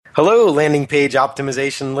Hello, landing page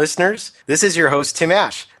optimization listeners. This is your host, Tim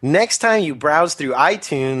Ash. Next time you browse through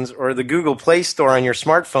iTunes or the Google Play Store on your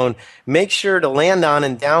smartphone, make sure to land on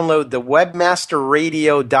and download the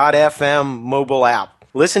webmasterradio.fm mobile app.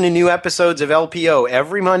 Listen to new episodes of LPO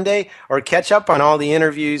every Monday or catch up on all the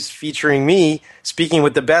interviews featuring me speaking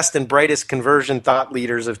with the best and brightest conversion thought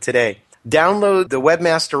leaders of today. Download the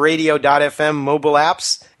webmasterradio.fm mobile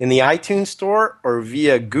apps in the iTunes Store or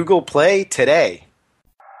via Google Play today.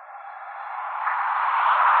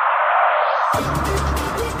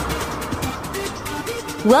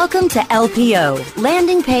 Welcome to LPO,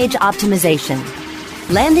 Landing Page Optimization.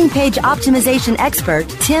 Landing Page Optimization expert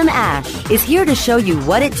Tim Ash is here to show you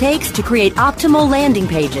what it takes to create optimal landing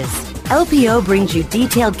pages. LPO brings you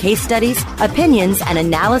detailed case studies, opinions, and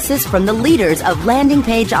analysis from the leaders of landing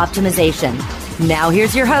page optimization. Now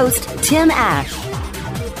here's your host, Tim Ash.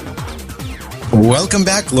 Welcome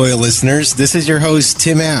back, loyal listeners. This is your host,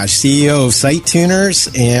 Tim Ash, CEO of Site Tuners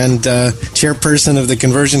and chairperson of the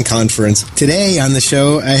Conversion Conference. Today on the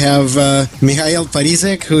show, I have Michail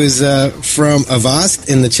Parizek, who is from Avast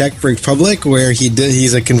in the Czech Republic, where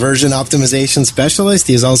he's a conversion optimization specialist.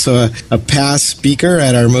 He's also a past speaker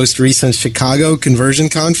at our most recent Chicago Conversion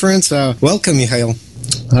Conference. Welcome, Michail.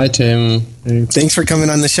 Hi, Tim. Thanks for coming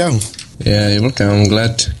on the show. Yeah, you're welcome. I'm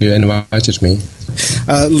glad you invited me.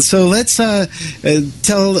 So let's tell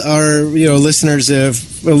our listeners a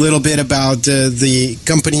little bit about the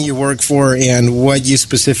company you work for and what you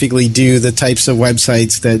specifically do, the types of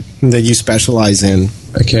websites that you specialize in.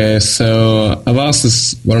 Okay, so Avast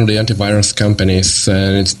is one of the antivirus companies,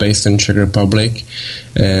 and it's based in Czech Republic,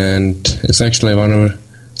 and it's actually the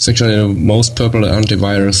most popular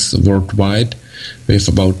antivirus worldwide, with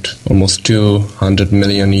about almost 200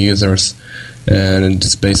 million users, and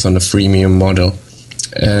it's based on a freemium model.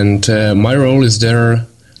 And my role is there.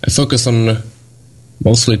 I focus on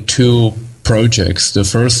mostly two projects. The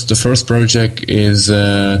first project is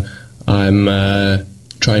I'm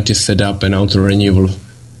trying to set up an auto-renewal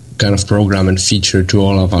kind of program and feature to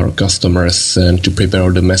all of our customers and to prepare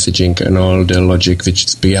all the messaging and all the logic which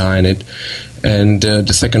is behind it. And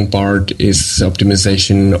the second part is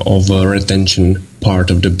optimization of a retention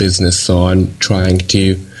part of the business. So I'm trying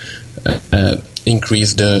to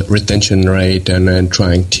increase the retention rate and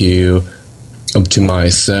trying to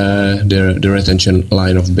optimize the retention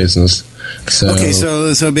line of business. So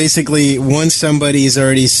basically, once somebody's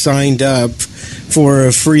already signed up for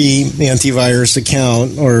a free antivirus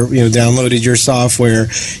account or downloaded your software,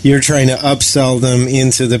 you're trying to upsell them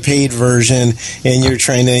into the paid version, and you're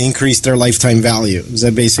trying to increase their lifetime value. Is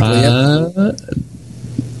that basically it?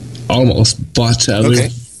 Almost, but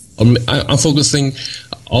I'm focusing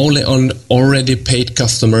only on already paid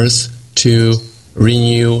customers to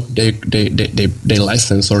renew their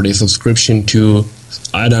license or their subscription to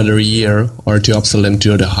another year, or to upsell them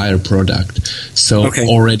to the higher product. So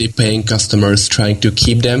already paying customers, trying to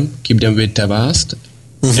keep them with Avast,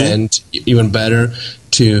 and even better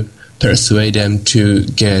to persuade them to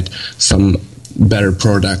get some better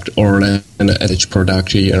product or an edge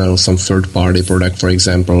product, some third-party product, for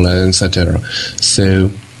example, and etc. So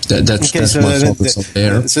that's my focus up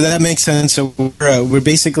there. So that makes sense. So we're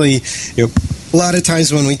basically, a lot of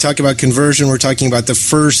times when we talk about conversion, we're talking about the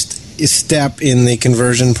first step in the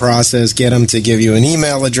conversion process, get them to give you an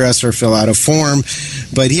email address or fill out a form.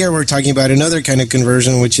 But here we're talking about another kind of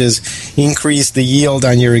conversion, which is increase the yield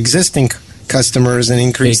on your existing customers and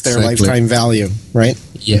increase their lifetime value, right?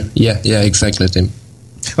 Yeah, exactly, Tim.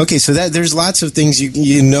 Okay, so there's lots of things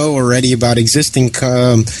you know already about existing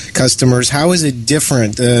customers. How is it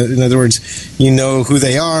different? In other words, you know who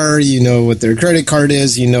they are, you know what their credit card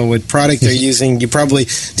is, you know what product they're using. Do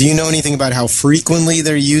you know anything about how frequently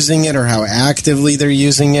they're using it or how actively they're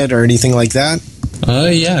using it or anything like that?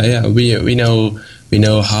 Yeah. We know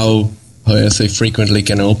how I say frequently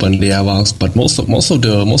can open the Avast, but most of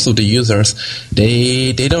the users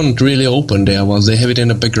they don't really open the Avast. They have it in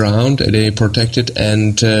the background, they protect it,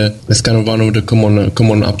 and it's kind of one of the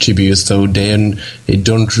common attributes. So they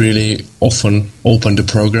don't really often open the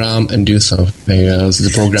program and do something else.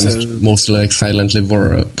 The program is mostly silently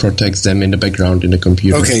protects them in the background in the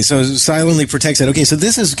computer. Okay, so silently protects it. Okay, so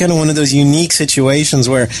this is kind of one of those unique situations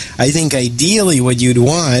where I think ideally what you'd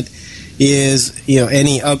want is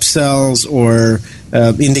any upsells or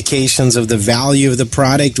indications of the value of the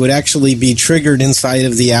product would actually be triggered inside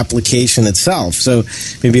of the application itself. So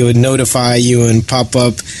maybe it would notify you and pop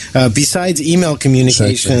up. Besides email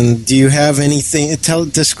communication, do you have anything?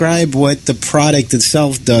 Describe what the product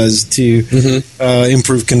itself does to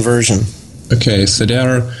improve conversion. Okay, so there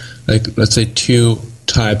are let's say two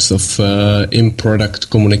types of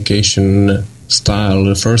in-product communication style.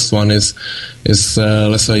 The first one is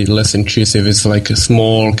let's say less intrusive. It's like a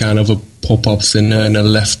small kind of a pop-ups in a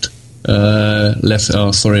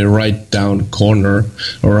right down corner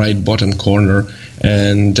or right bottom corner,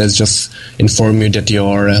 and that's just inform you that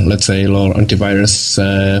your let's say your antivirus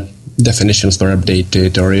definitions were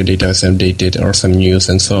updated, or your data is updated, or some news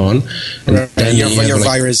and so on. And right. Then your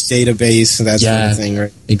virus database and that sort of thing,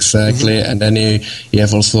 right? Exactly. Mm-hmm. And then you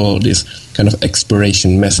have also this kind of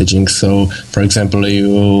expiration messaging. So, for example,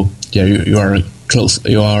 you are close,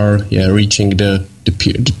 you are reaching the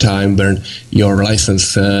time when your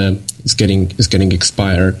license is getting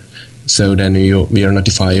expired. So then we are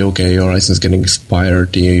notify, okay, your license is getting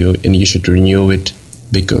expired, and you should renew it,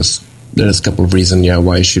 because there's a couple of reasons,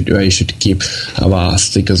 why you should keep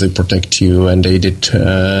Avast, because they protect you and they did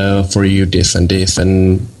for you this and this,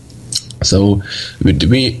 and so we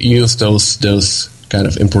use those kind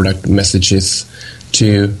of in-product messages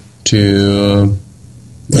to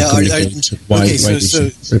communicate why.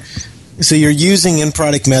 So you're using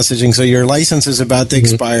in-product messaging. So your license is about to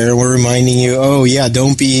expire. Mm-hmm. We're reminding you,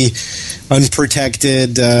 don't be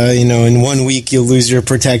unprotected. In 1 week you'll lose your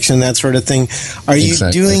protection, that sort of thing. Are you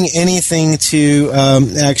doing anything to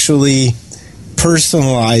actually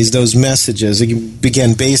personalize those messages?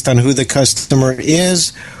 Again, based on who the customer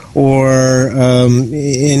is, or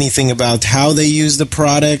anything about how they use the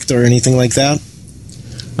product, or anything like that?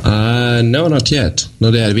 No, not yet.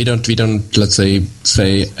 Not yet. We don't. Let's say,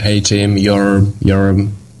 hey Tim, your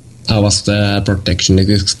Avast protection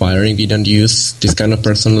is expiring. We don't use this kind of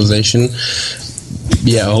personalization.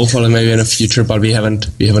 Yeah, hopefully maybe in the future, but we haven't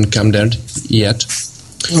come there yet.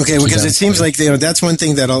 Okay, because it seems like that's one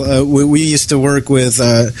thing that we used to work with.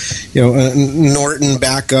 Norton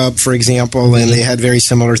Backup, for example, and they had very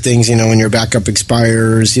similar things. When your backup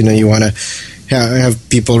expires, you want to have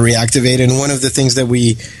people reactivate. And one of the things that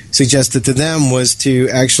we suggested to them was to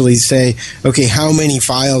actually say, okay, how many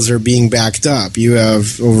files are being backed up? You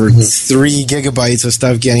have over 3 gigabytes of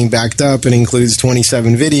stuff getting backed up. It includes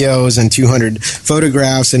 27 videos and 200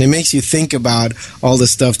 photographs, and it makes you think about all the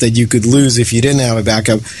stuff that you could lose if you didn't have a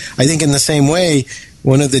backup. I think in the same way,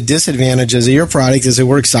 one of the disadvantages of your product is it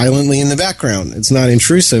works silently in the background. It's not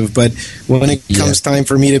intrusive, but when it comes time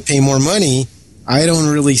for me to pay more money, I don't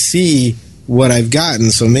really see what I've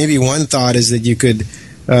gotten. So maybe one thought is that you could,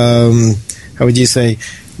 how would you say,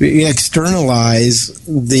 externalize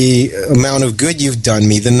the amount of good you've done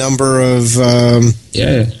me, the number of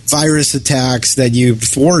virus attacks that you've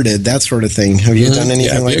thwarted, that sort of thing. Have you done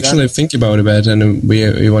anything like that? We actually think about it, and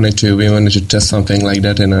we wanted to test something like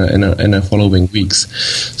that in the following weeks.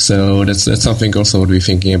 So that's something also what we're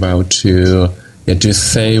thinking about, to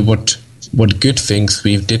say what good things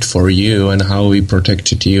we did for you and how we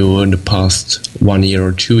protected you in the past 1 year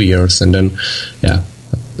or 2 years, and then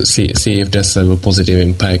see if there's a positive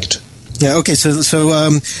impact. Yeah. Okay. So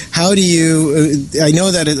how do you? I know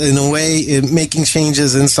that in a way, making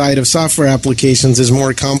changes inside of software applications is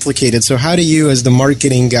more complicated. So how do you, as the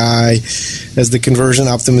marketing guy, as the conversion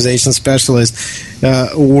optimization specialist,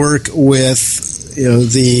 work with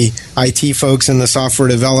the IT folks and the software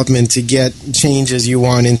development to get changes you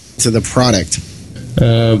want into the product?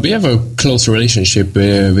 We have a close relationship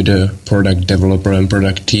with the product developer and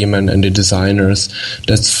product team and the designers.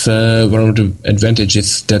 That's one of the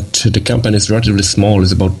advantages, that the company is relatively small.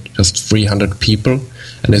 It's about just 300 people,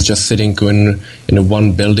 and it's just sitting in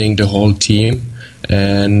one building, the whole team.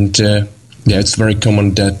 And it's very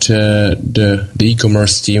common that the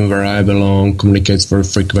e-commerce team where I belong communicates very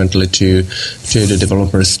frequently to the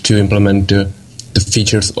developers to implement the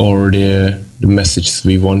features or the messages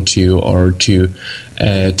we want to, or to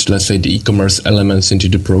add, let's say, the e-commerce elements into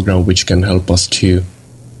the program, which can help us to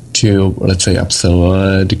let's say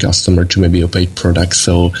upsell the customer to maybe a paid product.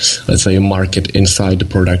 So let's say a market inside the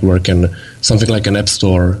product where something like an app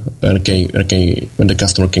store, when the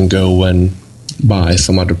customer can go and buy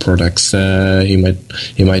some other products he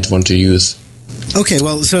might want to use. Okay,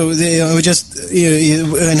 well, so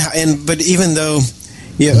but even though.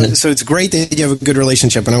 So it's great that you have a good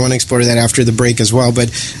relationship, and I want to explore that after the break as well.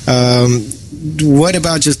 But what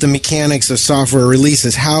about just the mechanics of software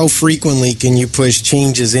releases? How frequently can you push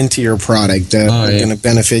changes into your product that are going to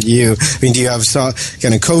benefit you? I mean, do you have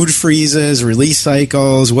kind of code freezes, release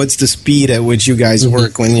cycles? What's the speed at which you guys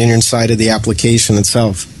work when you're inside of the application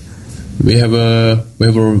itself? We have a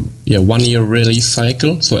 1 year release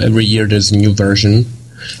cycle, so every year there's a new version,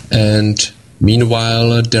 and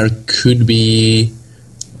meanwhile there could be,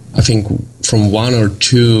 I think, from 1 or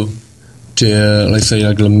 2 to, let's say,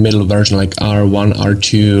 like the middle version, like R1,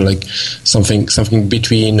 R2, like something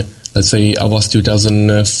between, let's say, Avast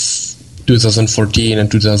 2015 2014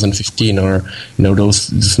 and 2015 are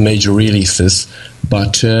those major releases,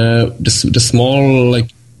 but the small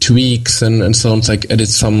like tweaks and so on, like edit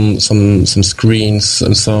some screens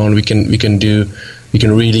and so on, we can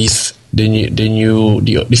release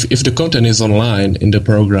if the content is online in the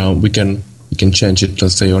program, we can change it,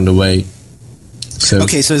 let's say, on the way. So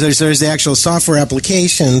there's the actual software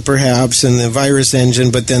application, perhaps, and the virus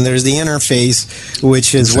engine, but then there's the interface,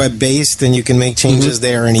 which is web-based, and you can make changes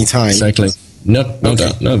there anytime. Exactly. Not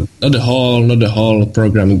the whole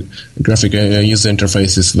program graphic user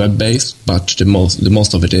interface is web-based, but the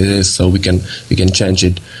most of it is, so we can change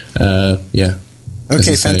it.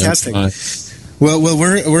 Okay, fantastic. Well,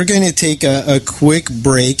 we're going to take a quick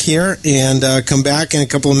break here and come back in a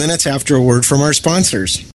couple of minutes after a word from our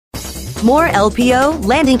sponsors. More LPO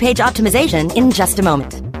landing page optimization in just a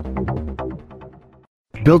moment.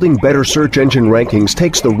 Building better search engine rankings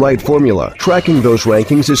takes the right formula. Tracking those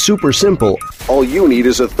rankings is super simple. All you need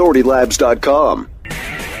is AuthorityLabs.com.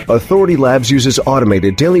 Authority Labs uses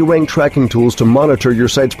automated daily rank tracking tools to monitor your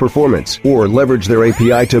site's performance or leverage their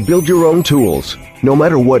API to build your own tools. No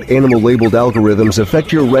matter what animal-labeled algorithms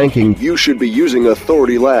affect your ranking, you should be using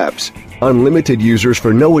Authority Labs. Unlimited users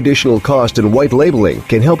for no additional cost and white labeling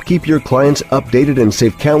can help keep your clients updated and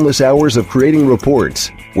save countless hours of creating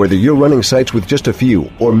reports. Whether you're running sites with just a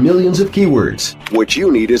few or millions of keywords, what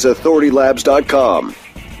you need is AuthorityLabs.com.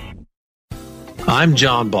 I'm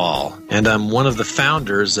John Ball, and I'm one of the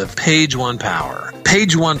founders of Page One Power.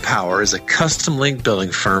 Page One Power is a custom link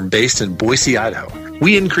building firm based in Boise, Idaho.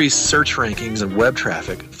 We increase search rankings and web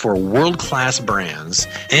traffic for world-class brands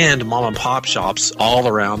and mom-and-pop shops all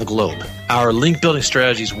around the globe. Our link building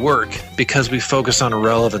strategies work because we focus on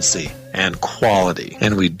relevancy and quality,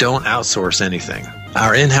 and we don't outsource anything.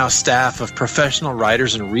 Our in-house staff of professional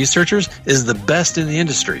writers and researchers is the best in the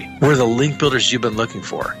industry. We're the link builders you've been looking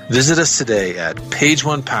for. Visit us today at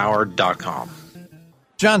pageonepower.com.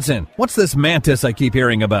 Johnson, what's this Mantis I keep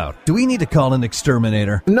hearing about? Do we need to call an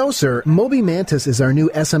exterminator? No, sir. Moby Mantis is our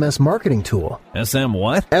new SMS marketing tool. SM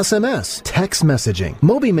what? SMS, text messaging.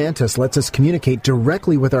 Moby Mantis lets us communicate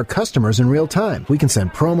directly with our customers in real time. We can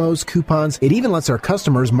send promos, coupons. It even lets our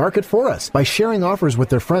customers market for us by sharing offers with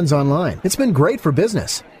their friends online. It's been great for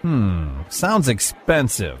business. Sounds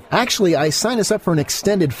expensive. Actually, I signed us up for an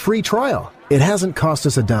extended free trial. It hasn't cost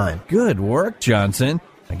us a dime. Good work, Johnson.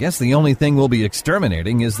 I guess the only thing we'll be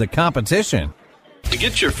exterminating is the competition. To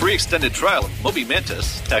get your free extended trial of Moby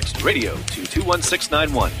Mantis, text radio to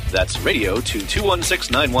 21691. That's radio to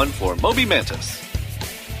 21691 for Moby Mantis.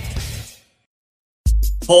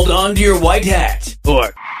 Hold on to your white hat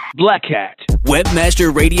or black hat.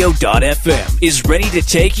 Webmasterradio.fm is ready to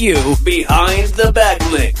take you behind the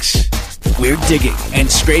backlinks. We're digging and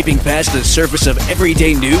scraping past the surface of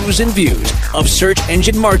everyday news and views of search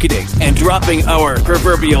engine marketing and dropping our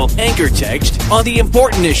proverbial anchor text on the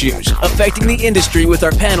important issues affecting the industry with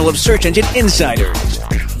our panel of search engine insiders.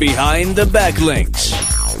 Behind the backlinks.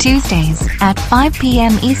 Tuesdays at 5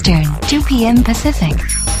 p.m. Eastern, 2 p.m. Pacific.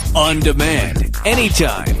 On demand,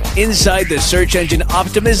 anytime, inside the Search Engine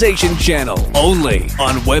Optimization channel, only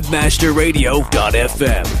on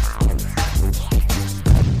webmasterradio.fm.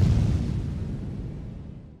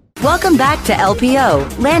 Welcome back to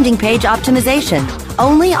LPO, Landing Page Optimization,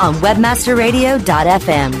 only on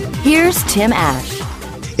webmasterradio.fm. Here's Tim Ash.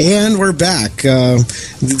 And we're back.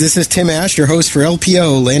 This is Tim Ash, your host for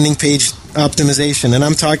LPO, Landing Page Optimization. And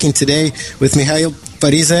I'm talking today with Mihail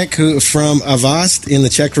Parizek, who from Avast in the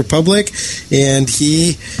Czech Republic, and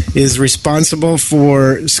he is responsible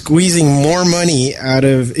for squeezing more money out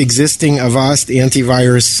of existing Avast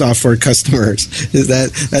antivirus software customers.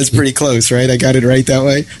 That's pretty close, right? I got it right that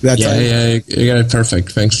way. Yeah, you got it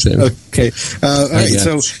perfect. Thanks, Tim. Okay, all right.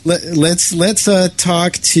 So let's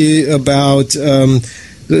talk about.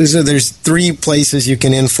 So there's three places you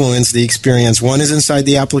can influence the experience. One is inside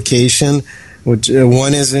the application.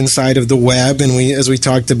 One is inside of the web, and as we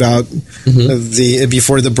talked about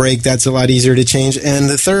before the break, that's a lot easier to change. And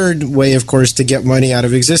the third way, of course, to get money out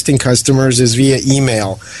of existing customers is via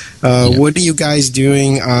email. What are you guys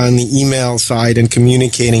doing on the email side and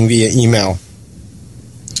communicating via email?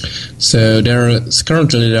 So there are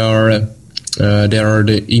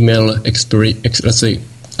the email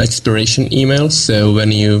expiration emails. So when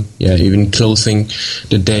you even closing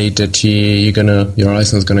the date that your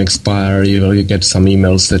license is gonna expire, you get some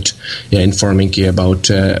emails that informing you about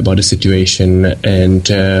the situation and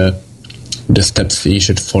the steps you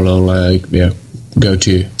should follow, like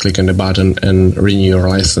click on the button and renew your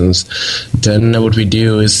license. Then what we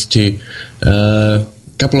do is to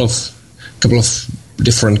couple of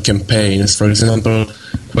different campaigns. For example,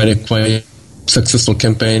 quite successful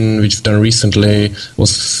campaign which we've done recently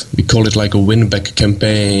was, we call it like a win-back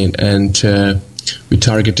campaign, and we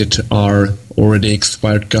targeted our already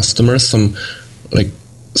expired customers, some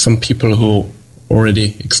people who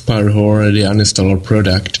already expired, who already uninstalled our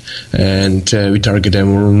product, and we target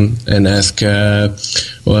them and ask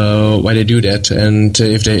why they do that, and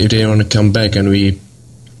if they want to come back, and we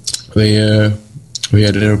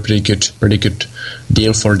had a pretty good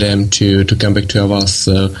deal for them to come back to us.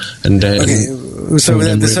 And so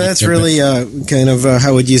that's really kind of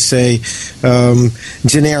how would you say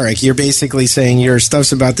generic. You're basically saying your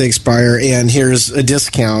stuff's about to expire, and here's a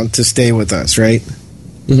discount to stay with us, right?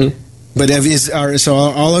 Mm-hmm. But so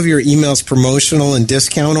all of your emails promotional and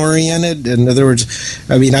discount oriented? In other words,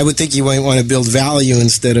 I mean, I would think you might want to build value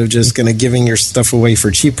instead of just kind of giving your stuff away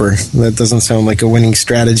for cheaper. That doesn't sound like a winning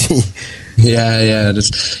strategy. Yeah,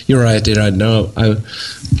 you're right. No,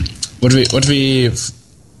 what we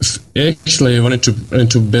actually wanted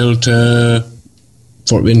to build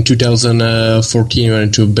in 2014. We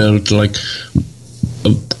wanted to build like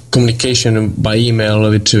a communication by email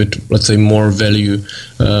with let's say more value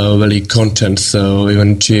content. So we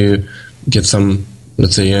want to get some,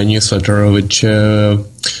 let's say, a newsletter which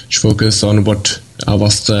focus on what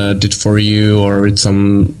Avast did for you, or with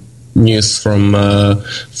some news from the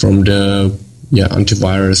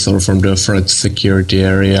antivirus or from the threat security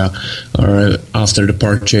area, or after the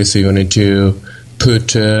purchase we wanted to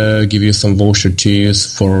give you some voucher to use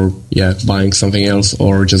for buying something else,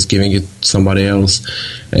 or just giving it somebody else.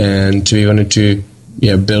 And we wanted to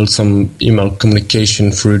build some email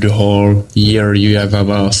communication through the whole year you have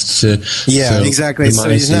Avast. Exactly. So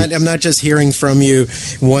I'm not just hearing from you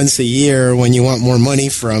once a year when you want more money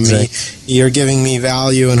from me. You're giving me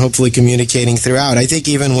value and hopefully communicating throughout. I think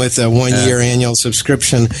even with a 1-year annual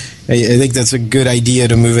subscription, I think that's a good idea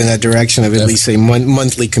to move in that direction of at least a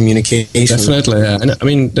monthly communication. Definitely, yeah. And I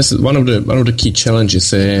mean, this is one of the key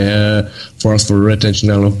challenges for us for retention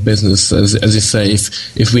of business. As you say,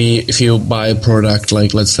 if you buy a product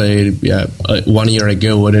like, let's say 1 year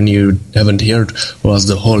ago, and then you haven't heard was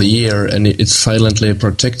the whole year, and it silently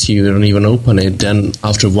protects you don't even open it, then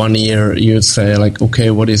after 1 year you'd say like, okay,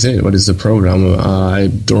 what is it? What is the program? I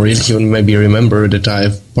don't really even maybe remember that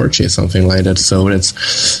I've purchased something like that. So that's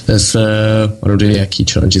one of the key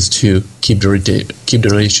challenges, to keep the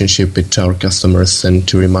relationship with our customers and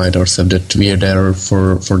to remind ourselves that we are there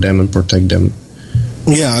for them and protect them.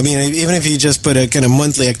 Yeah, I mean, even if you just put a kind of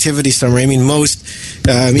monthly activity summary, I mean,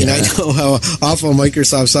 I know how awful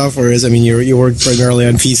Microsoft software is. I mean, you work primarily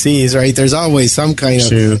on PCs, right? There's always some kind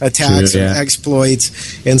of attacks or exploits.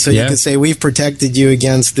 And so you could say, we've protected you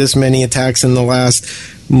against this many attacks in the last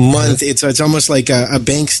month. It's almost like a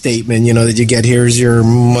bank statement, that you get, here's your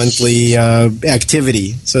monthly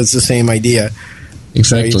activity. So it's the same idea.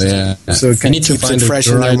 Exactly, right? Yeah. So it kind of keeps it fresh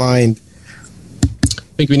in their mind.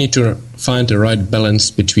 I think we need to find the right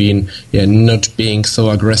balance between not being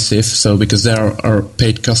so aggressive. So because there are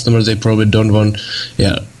paid customers, they probably don't want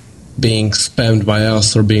being spammed by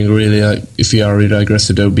us, or being really if you are really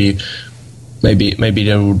aggressive, they'll be maybe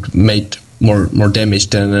they would make more damage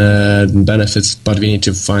than benefits. But we need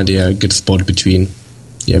to find a good spot between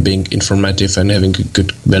being informative and having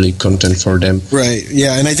good value content for them. Right,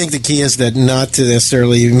 yeah, and I think the key is that not to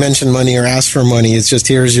necessarily mention money or ask for money. It's just,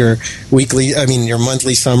 here's your your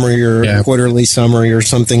monthly summary, your quarterly summary, or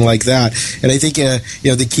something like that. And I think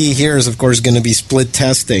the key here is, of course, going to be split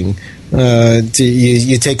testing.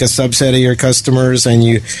 You take a subset of your customers and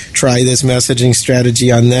you try this messaging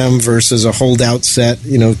strategy on them versus a holdout set,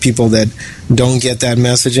 people that don't get that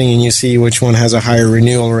messaging, and you see which one has a higher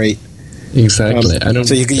renewal rate. Exactly.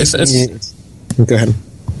 Go ahead.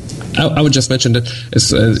 I would just mention that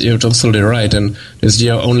you're absolutely right, and it's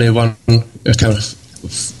only one kind of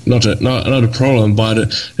not a problem, but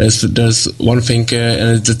there's one thing,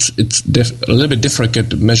 and it's a little bit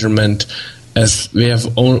different measurement, as we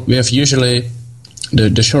have usually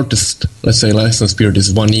the shortest, let's say, license period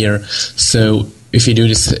is 1 year. So if you do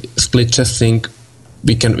this split testing,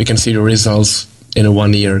 we can see the results in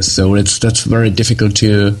 1 year. So that's very difficult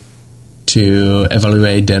to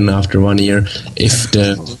evaluate then after 1 year if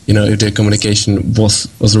the communication was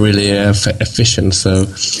really efficient. So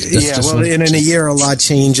in a year a lot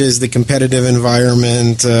changes. The competitive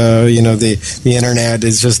environment, the internet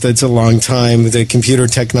is it's a long time. The computer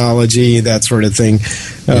technology, that sort of thing,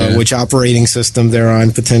 which operating system they're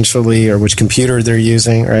on potentially, or which computer they're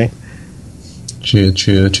using, right? True.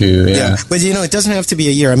 Yeah, but it doesn't have to be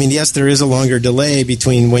a year. I mean, yes, there is a longer delay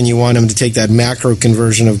between when you want them to take that macro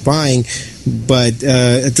conversion of buying, but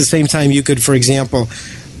at the same time, you could, for example,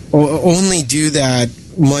 only do that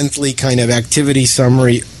monthly kind of activity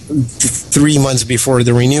summary 3 months before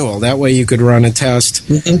the renewal. That way you could run a test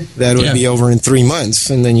that would be over in 3 months,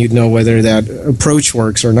 and then you'd know whether that approach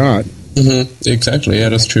works or not. Exactly. Yeah,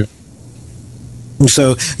 that's true.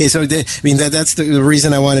 So that's the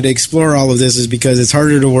reason I wanted to explore all of this, is because it's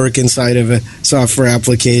harder to work inside of a software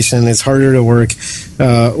application. It's harder to work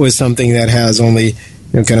with something that has only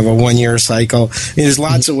kind of a 1-year cycle. There's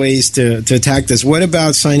lots of ways to attack this. What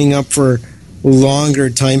about signing up for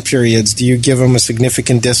longer time periods? Do you give them a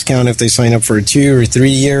significant discount if they sign up for 2 or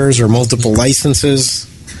 3 years or multiple licenses?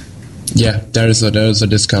 Yeah, there is a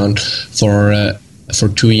discount for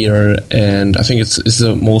 2 year, and I think it's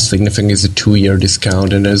the most significant is a 2 year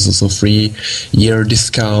discount, and there's also 3 year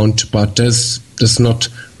discount, but that's not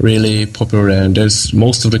really popular, and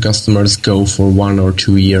most of the customers go for 1 or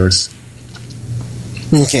 2 years.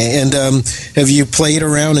 Okay, and have you played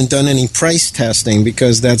around and done any price testing?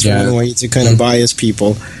 Because that's one way to kind of bias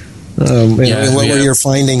people. What were your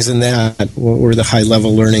findings in that? What were the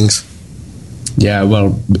high-level learnings? Yeah,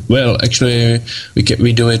 well, actually,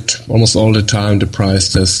 we do it almost all the time. The price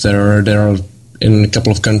tests. There are in a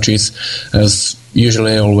couple of countries, as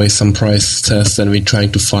usually always some price tests, and we're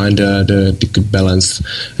trying to find the good balance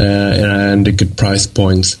and the good price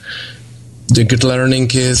points. The good learning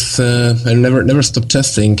is I never stop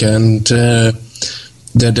testing, and the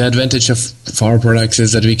advantage of our products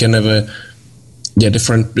is that we can have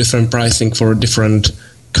different pricing for different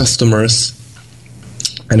customers,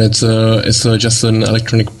 and it's just an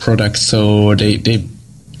electronic product, so they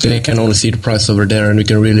can only see the price over there, and we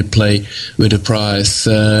can really play with the price.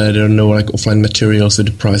 There are no offline materials with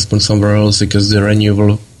the price point somewhere else, because the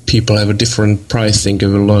renewable people have a different pricing,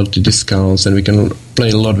 give a lot of discounts, and we can play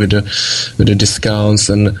a lot with the discounts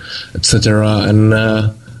and etc. And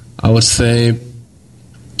I would say,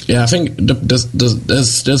 I think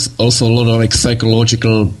there's also a lot of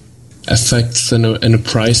psychological effects in the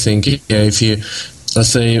pricing. If you, let's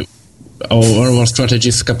say, our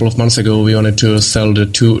strategies a couple of months ago, we wanted to sell the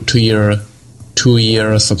two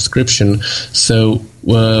year subscription, so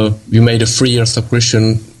we made a 3-year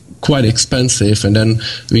subscription quite expensive, and then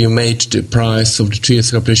we made the price of the 2-year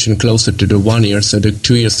subscription closer to the 1 year, so the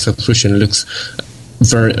 2-year subscription looks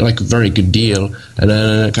very good deal. And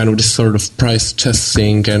then kind of this sort of price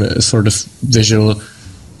testing and a sort of visual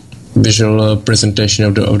presentation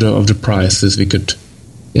of the prices, we could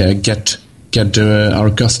get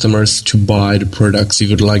our customers to buy the products we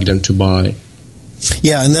would like them to buy.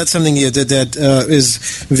 Yeah, and that's something that is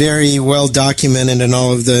very well documented in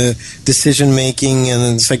all of the decision-making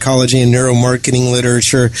and psychology and neuromarketing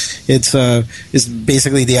literature. It's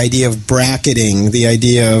basically the idea of bracketing, the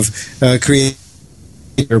idea of creating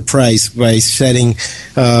your price by setting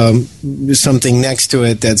something next to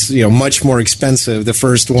it that's much more expensive. The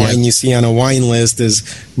first wine you see on a wine list is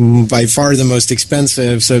by far the most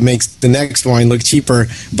expensive, so it makes the next wine look cheaper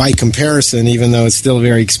by comparison, even though it's still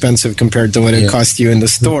very expensive compared to what it cost you in the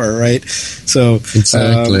store, right? So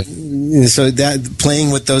exactly. So that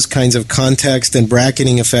playing with those kinds of context and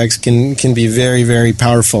bracketing effects can be very, very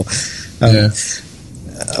powerful.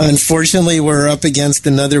 Unfortunately, we're up against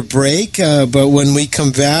another break, but when we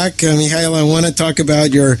come back, Mikhail, I want to talk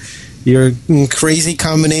about your crazy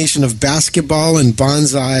combination of basketball and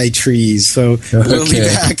bonsai trees. So we'll be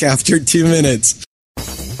back after 2 minutes.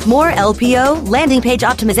 More LPO, landing page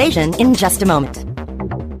optimization, in just a moment.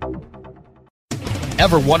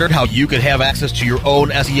 Ever wondered how you could have access to your own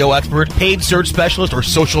SEO expert, paid search specialist, or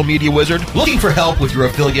social media wizard? Looking for help with your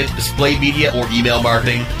affiliate, display media, or email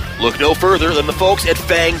marketing? Look no further than the folks at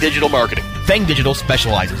Fang Digital Marketing. Fang Digital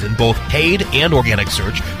specializes in both paid and organic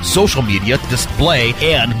search, social media, display,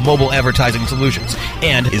 and mobile advertising solutions,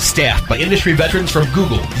 and is staffed by industry veterans from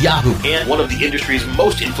Google, Yahoo, and one of the industry's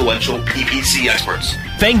most influential PPC experts.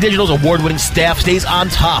 Fang Digital's award-winning staff stays on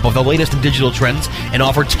top of the latest in digital trends and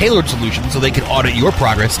offer tailored solutions so they can audit your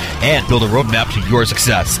progress and build a roadmap to your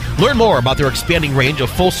success. Learn more about their expanding range of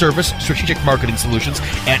full-service strategic marketing solutions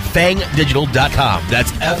at fangdigital.com.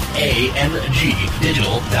 That's F-A-N-G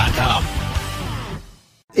digital.com.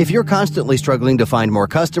 If you're constantly struggling to find more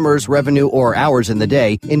customers, revenue, or hours in the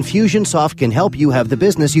day, Infusionsoft can help you have the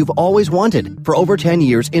business you've always wanted. For over 10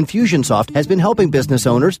 years, Infusionsoft has been helping business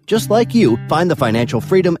owners just like you find the financial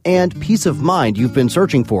freedom and peace of mind you've been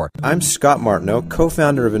searching for. I'm Scott Martineau,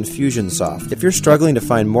 co-founder of Infusionsoft. If you're struggling to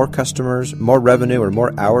find more customers, more revenue, or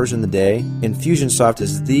more hours in the day, Infusionsoft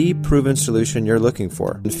is the proven solution you're looking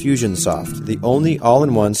for. Infusionsoft, the only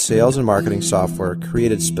all-in-one sales and marketing software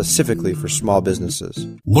created specifically for small businesses.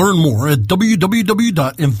 Learn more at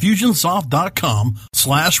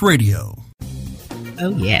www.infusionsoft.com/radio.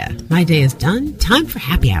 Oh yeah, my day is done. Time for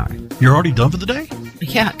happy hour. You're already done for the day?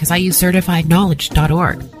 Yeah, because I use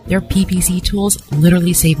CertifiedKnowledge.org. Their PPC tools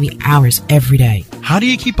literally save me hours every day. How do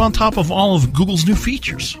you keep on top of all of Google's new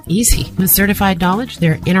features? Easy. With Certified Knowledge,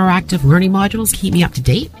 their interactive learning modules keep me up to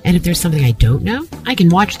date. And if there's something I don't know, I can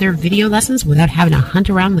watch their video lessons without having to hunt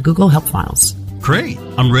around the Google Help files. Great.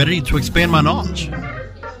 I'm ready to expand my knowledge.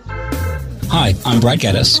 Hi, I'm Brad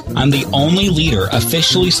Geddes. I'm the only leader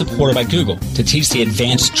officially supported by Google to teach the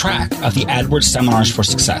advanced track of the AdWords Seminars for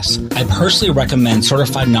Success. I personally recommend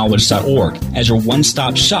CertifiedKnowledge.org as your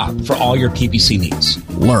one-stop shop for all your PPC needs.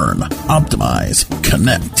 Learn, optimize,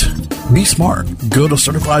 connect. Be smart. Go to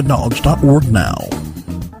CertifiedKnowledge.org now.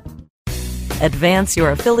 Advance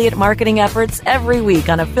your affiliate marketing efforts every week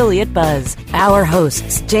on Affiliate Buzz. Our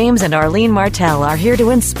hosts, James and Arlene Martell, are here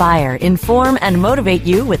to inspire, inform, and motivate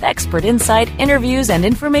you with expert insight, interviews, and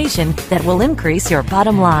information that will increase your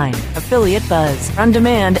bottom line. Affiliate Buzz, on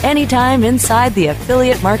demand anytime inside the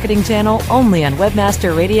Affiliate Marketing Channel, only on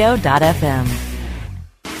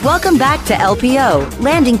WebmasterRadio.fm. Welcome back to LPO,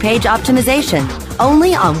 Landing Page Optimization,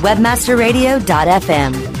 only on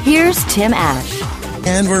WebmasterRadio.fm. Here's Tim Ash.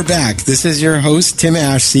 And we're back. This is your host, Tim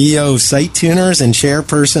Ash, CEO of Site Tuners and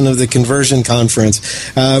chairperson of the Conversion Conference.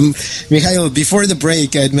 Mikhail, before the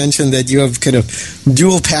break, I'd mentioned that you have kind of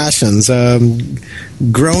dual passions,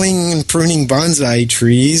 growing and pruning bonsai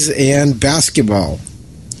trees and basketball.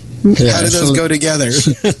 Yeah, how do those go together?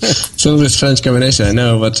 It's a little bit strange combination, I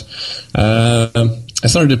know, but I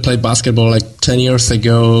started to play basketball like 10 years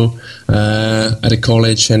ago at a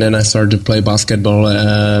college, and then I started to play basketball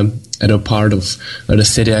at a part of the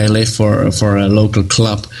city I live for a local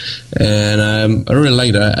club, and I really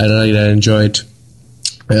liked it. I really enjoyed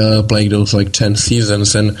playing those like 10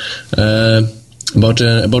 seasons, and about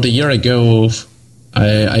a year ago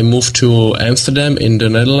I moved to Amsterdam in the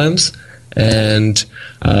Netherlands, and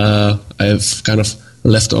I've kind of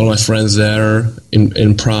left all my friends there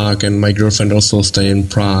in Prague, and my girlfriend also stayed in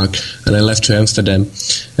Prague, and I left to Amsterdam.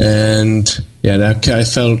 And yeah, I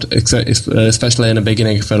felt, especially in the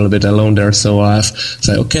beginning, I felt a bit alone there, so I've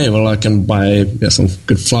said, okay, well, I can buy some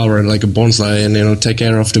good flower, like a bonsai, and take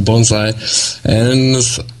care of the bonsai. And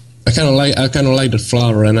I kind of like the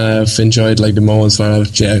flower, and I've enjoyed like the moments when I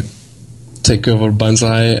take over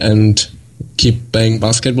bonsai and keep playing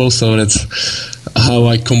basketball. So that's how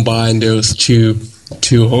I combine those two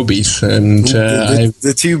hobbies, and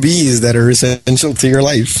the two B's that are essential to your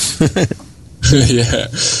life. Yeah,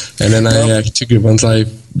 and then I took it once I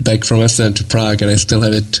back from Amsterdam to Prague, and I still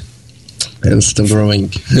have it, and it's still growing.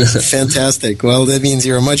 Fantastic. Well, that means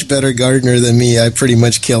you're a much better gardener than me. I pretty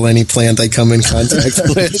much kill any plant I come in contact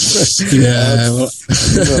with. Yeah.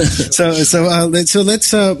 So let's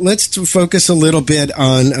focus a little bit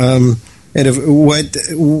on what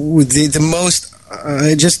the most.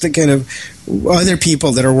 Just the kind of other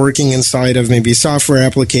people that are working inside of maybe software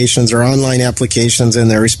applications or online applications,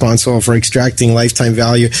 and they're responsible for extracting lifetime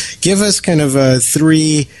value. Give us kind of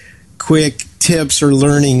 3 quick tips or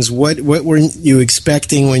learnings. What were you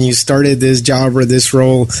expecting when you started this job or this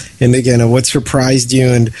role? And again, what surprised you,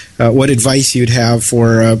 and what advice you'd have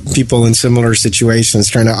for people in similar situations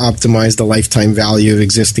trying to optimize the lifetime value of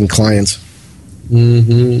existing clients?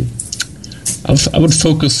 Mm-hmm. I would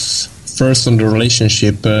focus first on the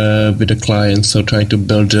relationship with the client, so trying to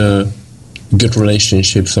build a good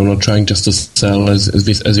relationship, so not trying just to sell,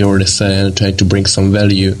 as you already said, and trying to bring some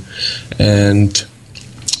value. And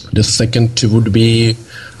the second would be,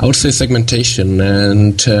 I would say, segmentation,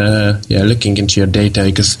 and looking into your data,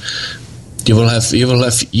 because you will have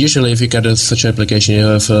usually, if you get such an application, you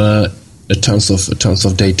have tons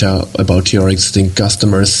of data about your existing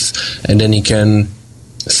customers, and then you can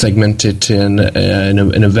segment it in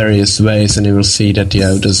a various ways, and you will see that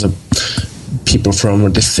there's people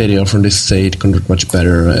from this city or from this state convert much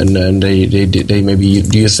better, and they maybe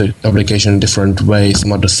use the application in different ways,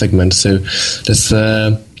 some other segments. So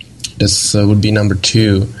this would be number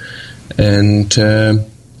 2, and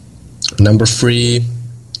number 3,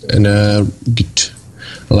 and good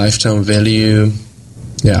lifetime value.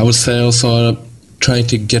 Yeah, I would say also trying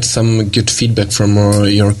to get some good feedback from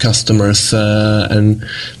your customers, and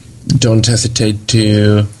don't hesitate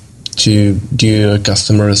to do a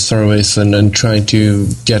customer service, and try to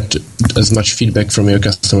get as much feedback from your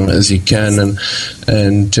customer as you can,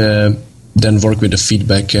 and then work with the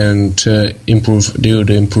feedback and do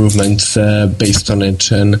the improvements based on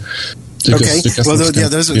it. And okay, well,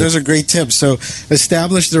 those are great tips. So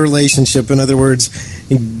establish the relationship. In other words,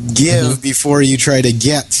 give before you try to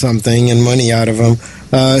get something and money out of them.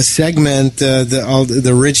 segment all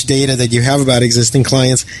the rich data that you have about existing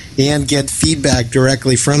clients and get feedback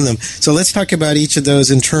directly from them. So let's talk about each of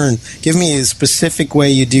those in turn. Give me a specific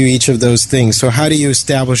way you do each of those things. So how do you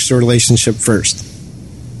establish the relationship first?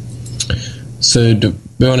 So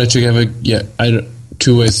we wanted to have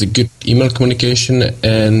two ways: the good email communication,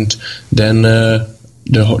 and then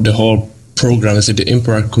the whole program is the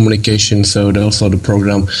indirect communication. So also the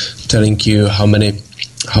program telling you how many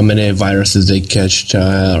viruses they catch,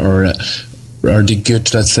 or the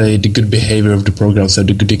good, let's say, the good behavior of the program, so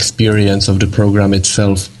the good experience of the program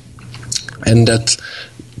itself. And that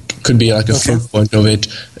could be like a third point of it.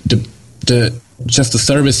 The just the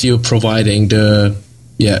service you're providing,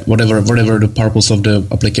 whatever the purpose of the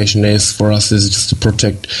application is, for us is just to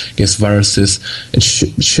protect against viruses. It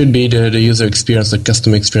should be the user experience, the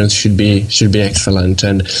customer experience should be excellent.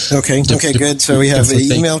 And good. So we have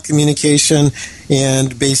email communication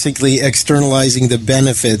and basically externalizing the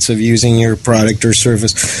benefits of using your product or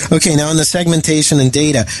service. Okay, now on the segmentation and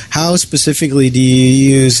data, how specifically do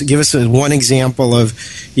you give us one example of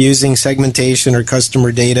using segmentation or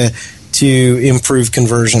customer data to improve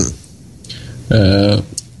conversion?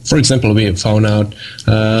 For example, we found out,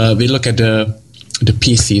 we look at the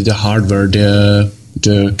PC, the hardware, the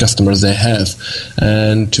customers they have,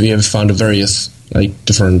 and we have found various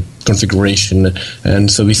different configuration,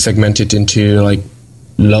 and so we segment it into high-end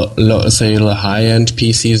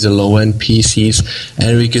PCs, the low-end PCs,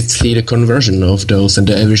 and we could see the conversion of those and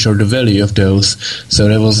the average order value of those. So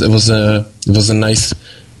it was nice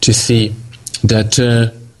to see that.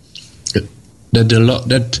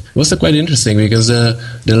 That was quite interesting, because the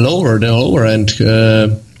lower end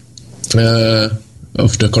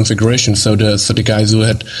of the configuration, so the guys who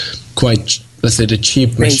had quite, let's say, the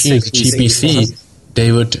cheap machines, the cheap PC,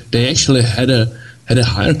 they actually had a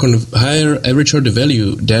higher average order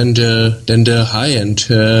value than the high end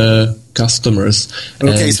customers.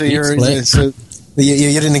 Okay, and so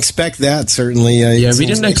you didn't expect that, certainly. We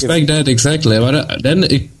didn't expect that exactly, but then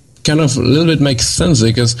it kind of a little bit makes sense,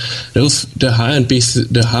 because the high end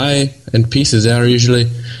pieces, they are usually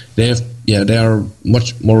they are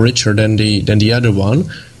much more richer than the other one,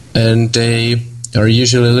 and they are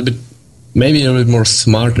usually a little bit more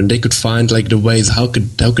smart, and they could find the ways how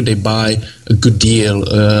could they buy a good deal.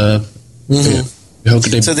 How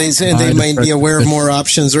could they? So they might be aware of more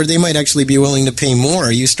options, or they might actually be willing to pay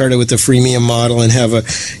more. You started with the freemium model and have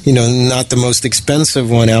not the most expensive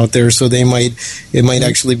one out there, so it might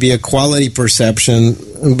actually be a quality perception.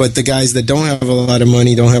 But the guys that don't have a lot of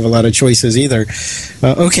money don't have a lot of choices either.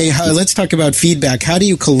 Let's talk about feedback. How do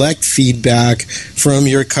you collect feedback from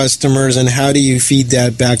your customers, and how do you feed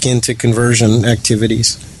that back into conversion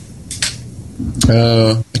activities?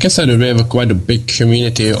 I can say that we have quite a big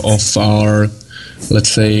community of our,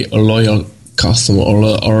 let's say, a loyal customer,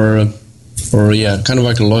 or kind of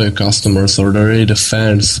like a loyal customers, or they're really the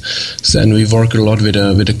fans. And we work a lot with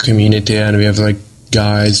the community, and we have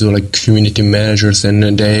guys who are community managers, and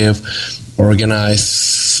they have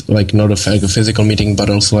organized not a physical meeting, but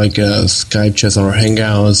also Skype chats or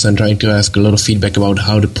Hangouts, and trying to ask a lot of feedback about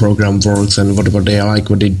how the program works and what they like,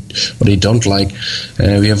 what they don't like.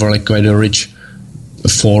 We have quite a rich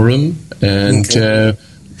forum, and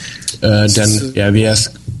we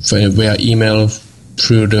ask via email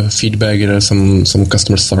through the feedback. There are some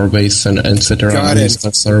customer surveys and etc. Got it.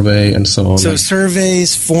 Survey and so on. So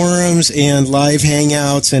surveys, forums, and live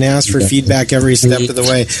hangouts, and ask for feedback every step of the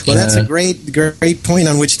way. Well, that's a great point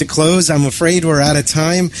on which to close. I'm afraid we're out of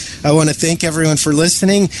time. I want to thank everyone for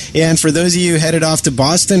listening, and for those of you headed off to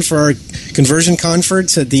Boston for our conversion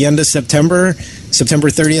conference at the end of September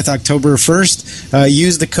 30th, October 1st,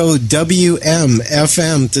 use the code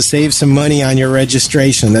WMFM to save some money on your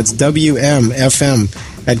registration. That's WMFM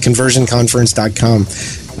at conversionconference.com.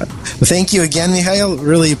 Well, thank you again, Michael.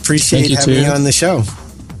 Really appreciate having you on the show.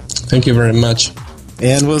 Thank you very much.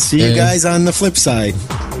 And we'll see you guys on the flip side.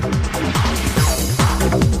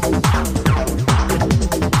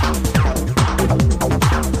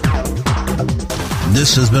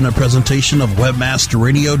 This has been a presentation of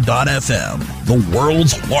WebmasterRadio.fm, the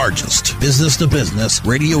world's largest business-to-business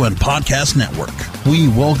radio and podcast network. We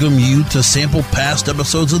welcome you to sample past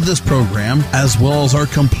episodes of this program, as well as our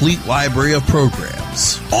complete library of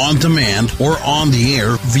programs, on demand or on the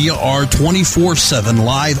air via our 24/7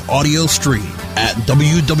 live audio stream at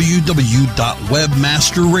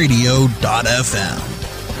www.webmasterradio.fm.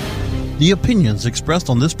 The opinions expressed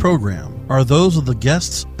on this program are those of the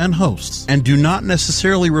guests and hosts, and do not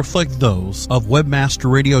necessarily reflect those of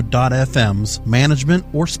WebmasterRadio.fm's management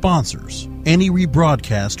or sponsors. Any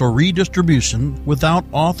rebroadcast or redistribution without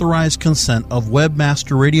authorized consent of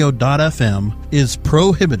webmasterradio.fm is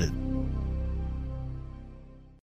prohibited.